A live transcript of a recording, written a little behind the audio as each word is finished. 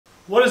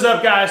What is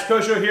up, guys?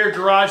 Kosho here,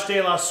 Garage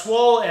de la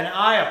Swole, and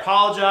I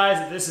apologize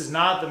that this is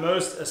not the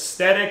most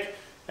aesthetic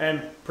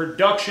and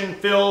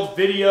production-filled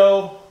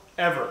video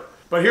ever.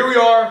 But here we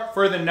are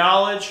for the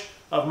knowledge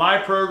of my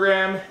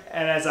program,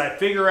 and as I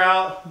figure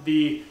out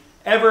the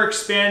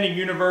ever-expanding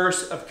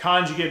universe of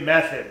Conjugate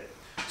method.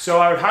 So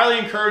I would highly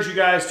encourage you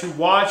guys to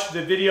watch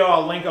the video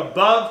I'll link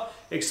above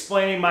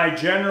explaining my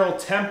general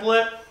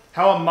template,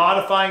 how I'm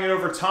modifying it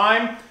over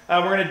time.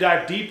 We're going to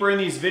dive deeper in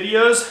these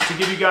videos to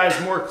give you guys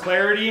more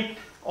clarity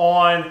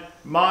on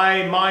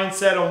my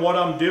mindset on what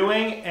I'm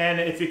doing, and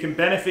if it can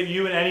benefit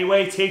you in any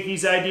way, take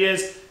these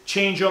ideas,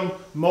 change them,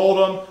 mold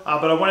them.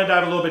 But I want to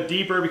dive a little bit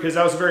deeper because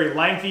that was a very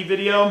lengthy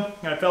video,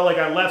 and I felt like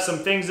I left some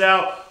things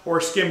out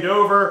or skimmed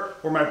over,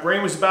 or my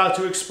brain was about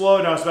to explode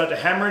and I was about to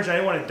hemorrhage. I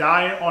didn't want to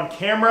die on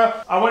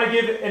camera. I want to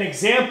give an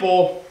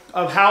example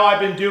of how I've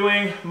been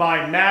doing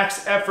my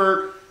max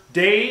effort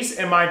days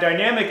and my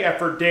dynamic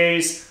effort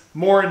days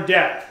more in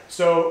depth.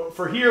 So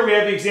for here we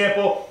have the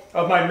example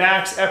of my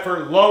max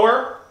effort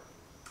lower,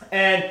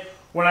 and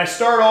when I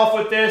start off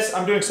with this,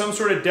 I'm doing some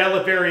sort of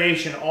deadlift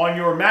variation. On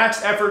your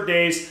max effort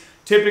days,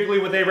 typically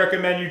what they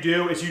recommend you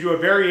do is you do a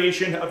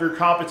variation of your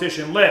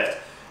competition lift.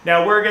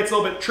 Now where it gets a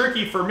little bit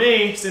tricky for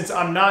me, since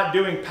I'm not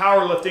doing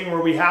powerlifting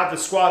where we have the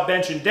squat,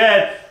 bench, and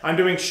dead, I'm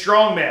doing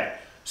strongman.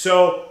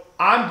 So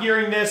I'm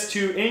gearing this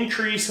to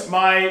increase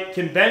my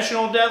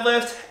conventional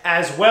deadlift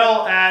as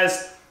well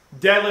as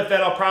deadlift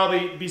that I'll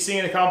probably be seeing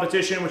in the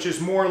competition, which is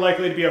more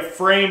likely to be a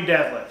frame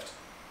deadlift.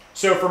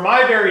 So for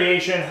my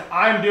variation,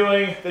 I'm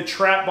doing the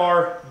trap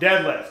bar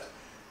deadlift.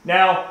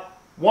 Now,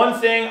 one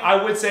thing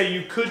I would say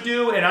you could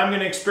do, and I'm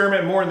going to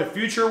experiment more in the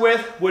future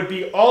with, would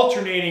be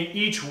alternating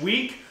each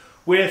week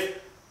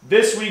with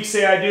this week,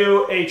 say I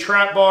do a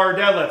trap bar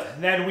deadlift,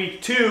 and then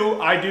week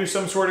 2, I do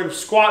some sort of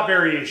squat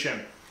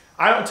variation.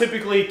 I don't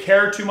typically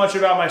care too much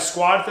about my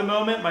squat at the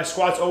moment. My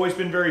squat's always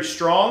been very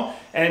strong,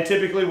 and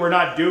typically we're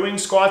not doing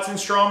squats in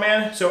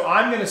strongman, so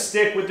I'm going to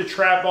stick with the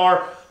trap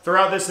bar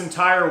throughout this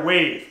entire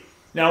wave.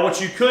 Now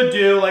what you could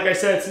do, like I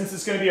said, since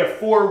it's going to be a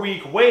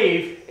 4-week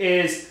wave,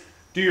 is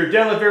do your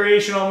deadlift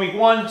variation on week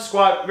 1,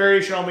 squat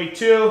variation on week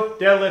 2,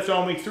 deadlift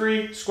on week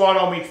 3, squat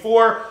on week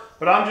 4,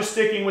 but I'm just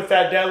sticking with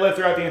that deadlift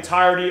throughout the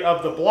entirety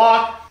of the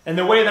block. And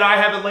the way that I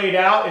have it laid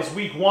out is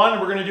week 1,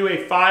 we're going to do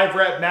a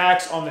 5-rep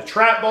max on the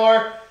trap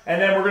bar, and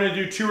then we're going to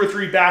do 2 or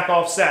 3 back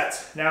off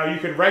sets. Now you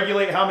can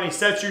regulate how many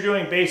sets you're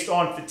doing based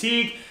on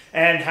fatigue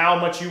and how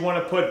much you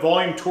want to put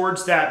volume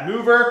towards that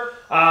mover.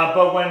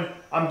 But when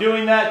I'm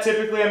doing that,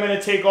 typically I'm going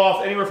to take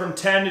off anywhere from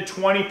 10 to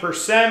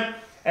 20%,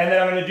 and then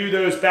I'm going to do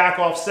those back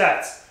off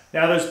sets.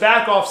 Now those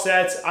back off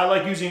sets, I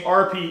like using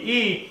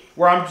RPE,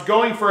 where I'm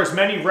going for as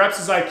many reps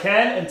as I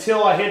can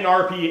until I hit an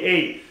RPE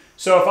 8.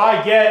 So if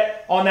I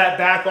get on that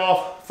back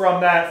off from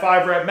that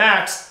 5-rep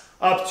max,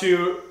 up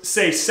to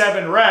say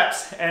 7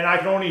 reps, and I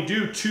can only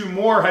do 2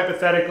 more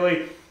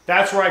hypothetically,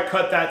 that's where I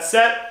cut that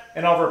set,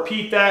 and I'll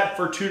repeat that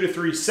for 2 to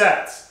 3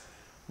 sets.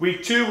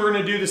 Week 2, we're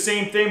going to do the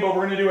same thing, but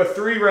we're going to do a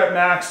 3-rep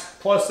max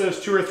plus those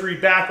 2 or 3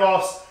 back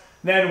offs.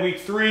 Then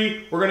week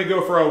 3, we're going to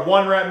go for a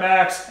 1-rep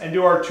max and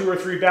do our 2 or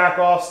 3 back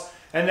offs.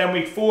 And then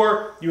week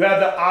 4, you have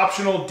the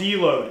optional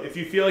deload. If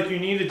you feel like you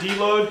need a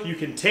deload, you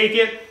can take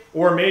it,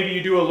 or maybe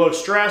you do a low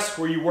stress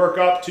where you work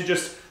up to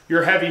just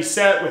your heavy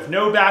set with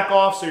no back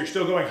off, so you're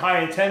still going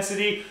high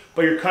intensity,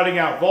 but you're cutting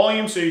out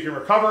volume so you can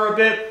recover a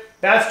bit.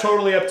 That's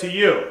totally up to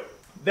you.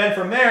 Then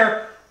from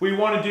there, we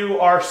want to do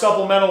our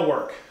supplemental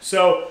work.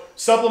 So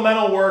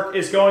supplemental work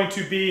is going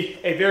to be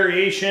a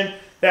variation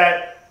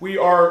that we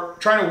are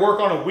trying to work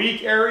on a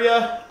weak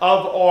area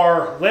of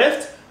our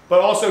lift, but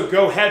also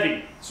go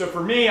heavy. So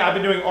for me, I've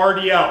been doing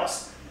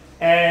RDLs,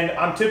 and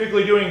I'm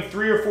typically doing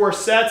 3 or 4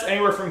 sets,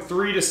 anywhere from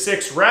 3 to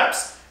 6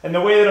 reps. And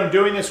the way that I'm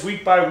doing this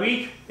week by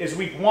week is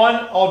week 1,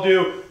 I'll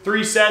do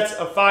 3 sets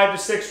of 5 to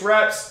 6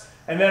 reps.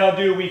 And then I'll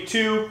do week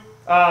 2,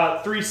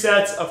 3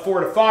 sets of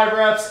 4 to 5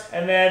 reps.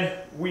 And then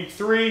week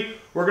 3,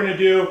 we're going to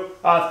do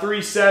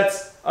 3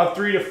 sets of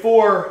 3 to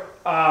 4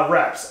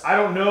 reps. I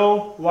don't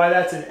know why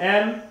that's an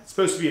M. It's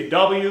supposed to be a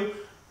W.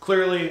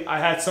 Clearly, I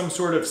had some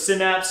sort of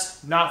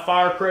synapse not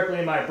fire correctly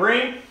in my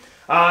brain.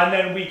 And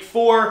then week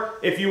 4,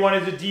 if you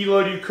wanted to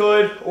deload, you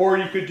could, or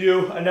you could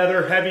do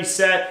another heavy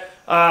set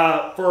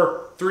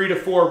for 3 to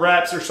 4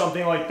 reps or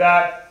something like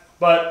that.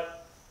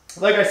 But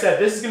like I said,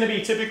 this is going to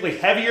be typically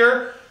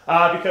heavier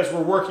because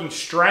we're working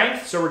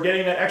strength. So we're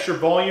getting that extra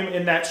volume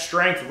in that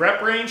strength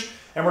rep range,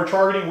 and we're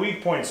targeting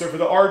weak points. So for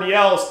the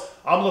RDLs,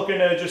 I'm looking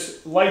to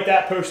just light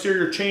that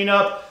posterior chain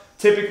up.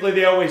 Typically,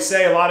 they always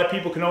say a lot of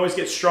people can always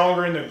get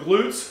stronger in the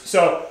glutes.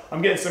 So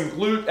I'm getting some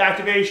glute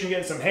activation,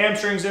 getting some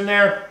hamstrings in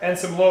there, and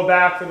some low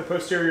back for the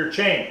posterior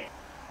chain.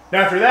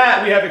 Now after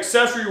that, we have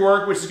accessory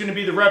work, which is going to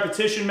be the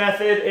repetition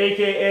method,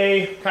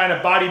 aka kind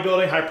of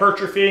bodybuilding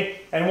hypertrophy.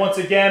 And once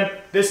again,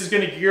 this is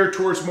going to gear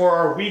towards more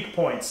our weak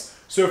points.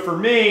 So for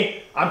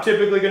me, I'm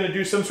typically going to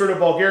do some sort of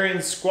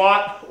Bulgarian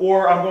squat,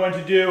 or I'm going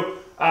to do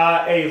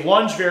a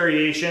lunge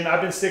variation.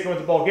 I've been sticking with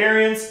the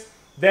Bulgarians.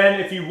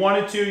 Then if you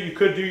wanted to, you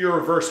could do your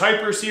reverse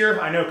hypers here.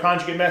 I know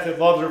Conjugate method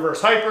loves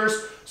reverse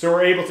hypers, so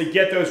we're able to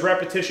get those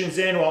repetitions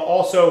in while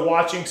also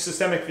watching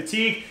systemic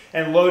fatigue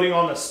and loading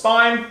on the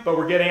spine, but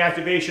we're getting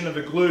activation of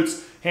the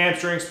glutes,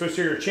 hamstrings,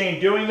 posterior chain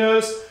doing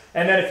those.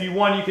 And then if you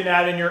want, you can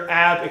add in your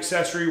ab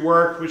accessory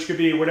work, which could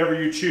be whatever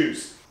you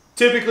choose.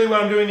 Typically when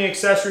I'm doing the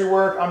accessory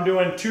work, I'm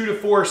doing 2 to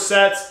 4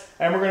 sets,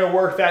 and we're gonna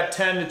work that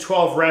 10 to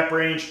 12 rep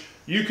range.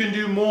 You can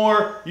do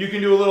more, you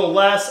can do a little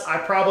less. I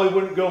probably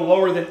wouldn't go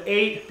lower than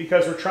 8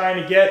 because we're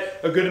trying to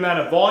get a good amount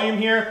of volume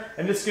here.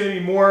 And this is gonna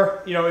be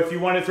more, you know, if you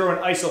want to throw in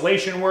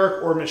isolation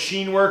work or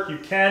machine work, you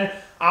can.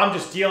 I'm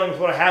just dealing with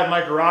what I have in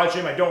my garage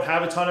gym. I don't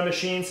have a ton of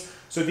machines.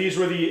 So these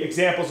were the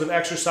examples of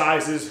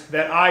exercises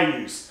that I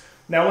use.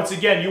 Now, once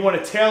again, you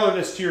want to tailor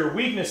this to your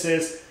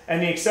weaknesses,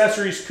 and the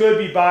accessories could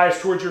be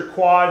biased towards your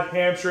quad,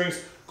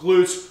 hamstrings,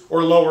 glutes,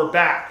 or lower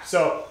back.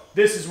 So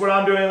this is what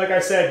I'm doing. Like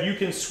I said, you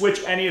can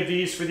switch any of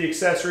these for the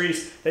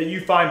accessories that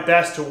you find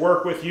best to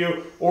work with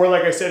you. Or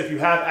like I said, if you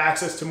have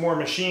access to more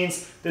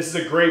machines, this is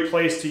a great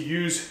place to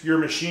use your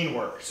machine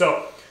work.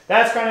 So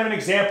that's kind of an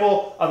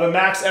example of a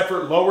max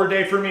effort lower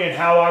day for me and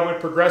how I would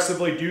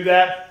progressively do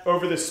that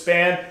over the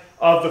span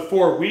of the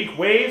 4-week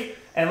wave.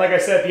 And like I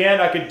said, at the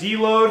end, I could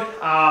deload,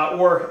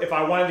 or if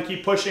I wanted to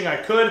keep pushing, I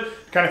could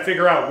kind of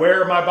figure out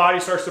where my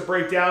body starts to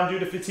break down due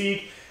to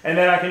fatigue. And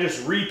then I can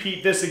just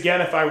repeat this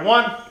again if I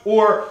want,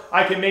 or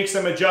I can make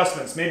some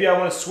adjustments. Maybe I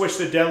want to switch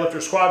the deadlift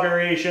or squat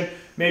variation.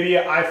 Maybe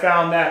I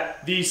found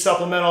that these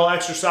supplemental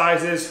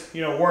exercises,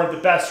 you know, weren't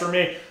the best for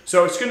me.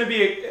 So it's going to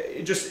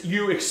be just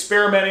you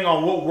experimenting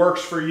on what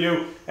works for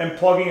you and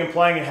plugging and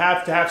playing, and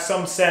have to have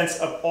some sense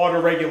of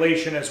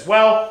auto-regulation as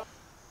well.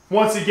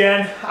 Once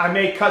again, I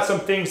may cut some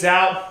things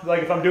out,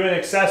 like if I'm doing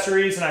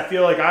accessories and I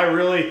feel like I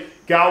really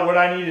got what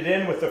I needed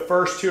in with the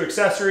first 2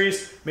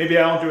 accessories, maybe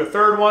I don't do a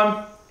 3rd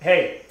one.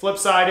 Hey, flip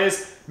side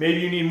is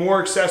maybe you need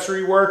more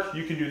accessory work,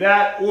 you can do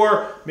that,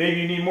 or maybe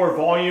you need more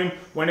volume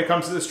when it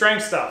comes to the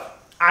strength stuff.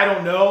 I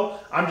don't know.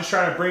 I'm just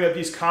trying to bring up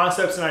these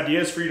concepts and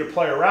ideas for you to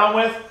play around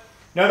with.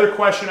 Another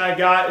question I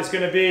got is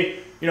going to be,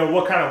 you know,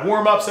 what kind of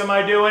warm-ups am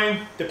I doing?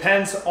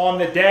 Depends on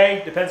the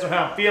day, depends on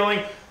how I'm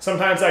feeling.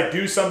 Sometimes I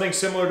do something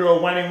similar to a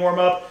Wenning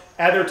warm-up.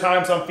 Other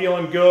times I'm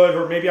feeling good,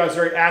 or maybe I was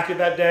very active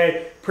that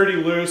day, pretty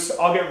loose.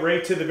 I'll get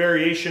right to the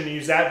variation and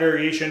use that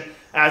variation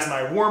as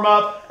my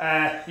warm-up.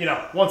 You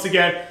know, once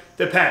again,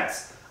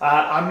 depends.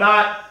 I'm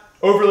not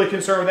overly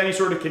concerned with any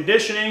sort of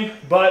conditioning,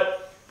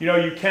 but you know,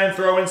 you can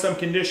throw in some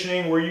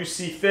conditioning where you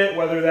see fit,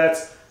 whether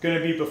that's going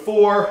to be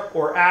before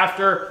or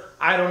after.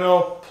 I don't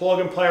know, plug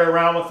and play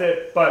around with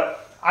it,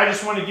 but I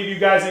just want to give you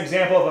guys an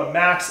example of a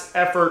max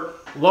effort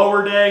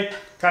lower day,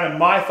 kind of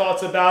my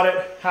thoughts about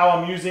it, how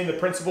I'm using the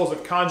principles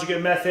of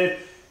Conjugate method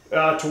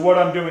to what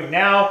I'm doing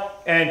now,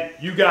 and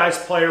you guys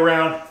play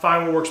around,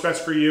 find what works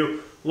best for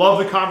you. Love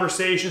the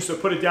conversation, so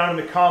put it down in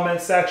the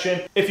comments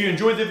section. If you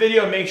enjoyed the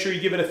video, make sure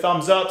you give it a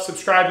thumbs up,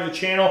 subscribe to the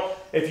channel.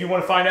 If you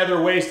want to find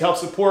other ways to help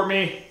support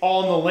me,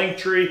 all in the link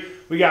tree.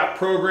 We got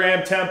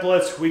program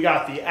templates, we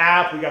got the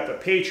app, we got the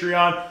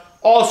Patreon,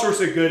 all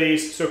sorts of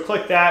goodies. So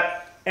click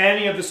that.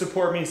 Any of the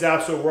support means the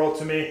absolute world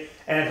to me,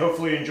 and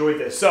hopefully you enjoyed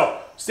this. So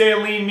stay a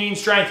lean, mean,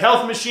 strength,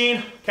 health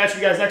machine. Catch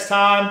you guys next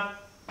time.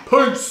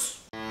 Peace.